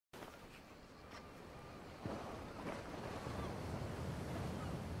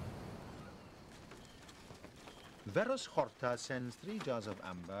Verus Horta sends 3 jars of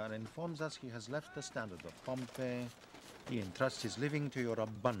amber and informs us he has left the standard of Pompey. He entrusts his living to your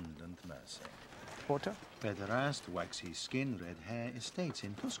abundant mercy. Porter? Pederast, waxy skin, red hair, estates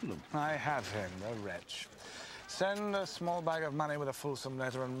in Tusculum. I have him, the wretch. Send a small bag of money with a fulsome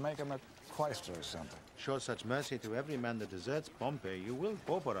letter and make him a quaestor or something. Show such mercy to every man that deserts Pompey, you will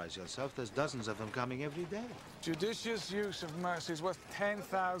pauperize yourself. There's dozens of them coming every day. Judicious use of mercy is worth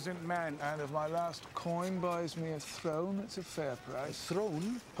 10,000 men, and if my last coin buys me a throne, it's a fair price. A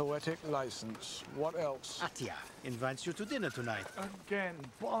throne? Poetic license. What else? Atia invites you to dinner tonight. Again,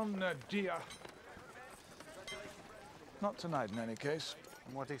 bon dia. Not tonight, in any case.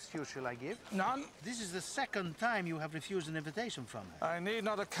 What excuse shall I give? None. This is the 2nd time you have refused an invitation from her. I need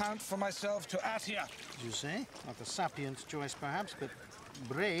not account for myself to Attia. As you say, not a sapient choice perhaps, but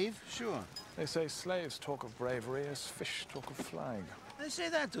brave, sure. They say slaves talk of bravery as fish talk of flying. They say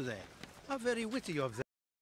that, do they? How very witty of them.